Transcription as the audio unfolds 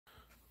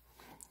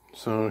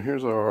So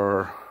here's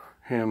our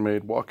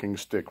handmade walking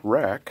stick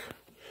rack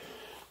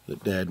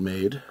that Dad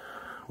made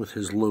with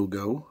his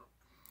logo,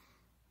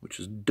 which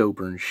is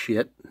doper and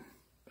shit.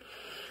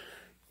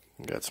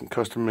 Got some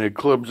custom made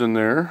clubs in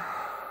there.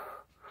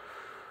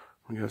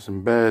 We got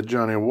some bad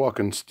Johnny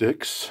walking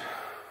sticks.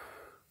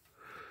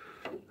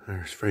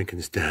 There's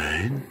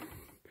Frankenstein.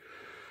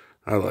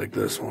 I like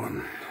this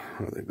one.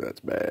 I think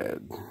that's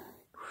bad.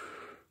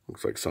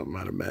 Looks like something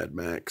out of Mad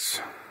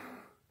Max.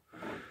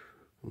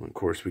 And of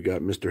course we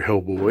got Mr.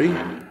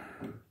 Hellboy.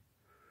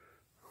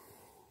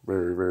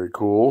 Very, very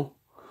cool.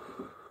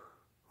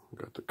 We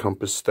got the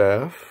compass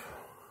staff.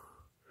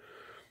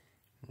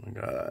 We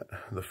got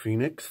the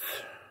Phoenix.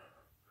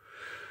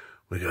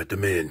 We got the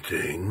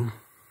Man-Thing.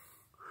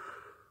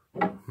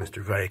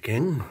 Mr.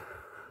 Viking.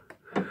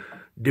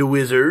 The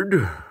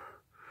Wizard.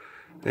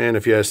 And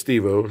if you ask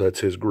Steve-O,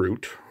 that's his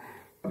Groot.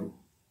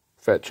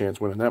 Fat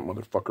chance winning that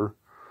motherfucker.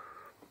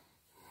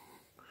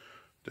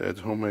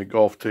 Dad's homemade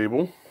golf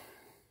table.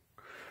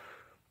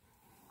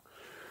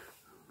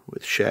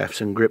 With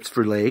shafts and grips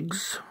for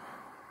legs.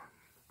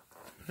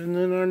 And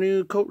then our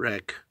new coat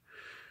rack.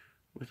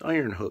 With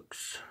iron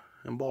hooks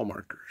and ball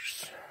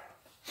markers.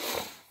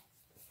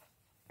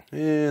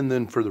 And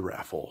then for the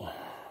raffle.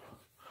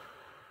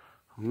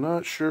 I'm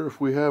not sure if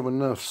we have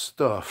enough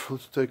stuff.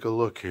 Let's take a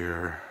look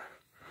here.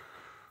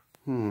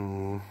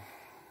 I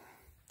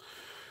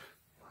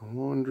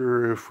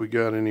wonder if we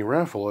got any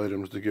raffle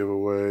items to give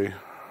away.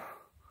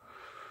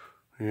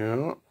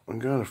 Yeah, I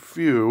got a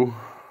few.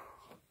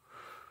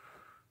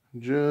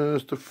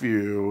 Just a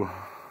few.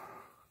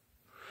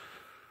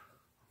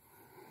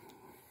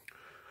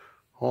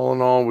 All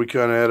in all, we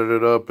kind of added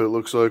it up. It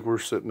looks like we're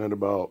sitting at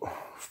about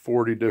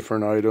 40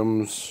 different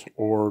items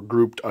or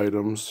grouped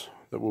items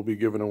that will be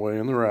given away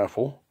in the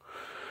raffle.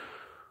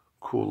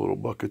 Cool little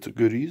buckets of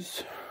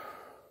goodies.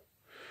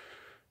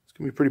 It's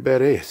going to be pretty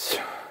badass.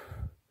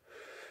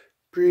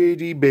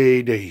 Pretty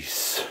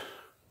badass.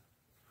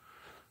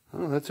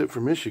 Well, that's it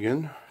for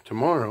Michigan.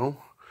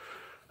 Tomorrow,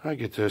 I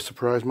get to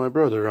surprise my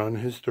brother on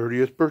his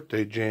 30th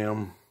birthday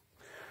jam.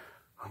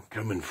 I'm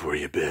coming for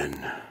you,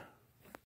 Ben.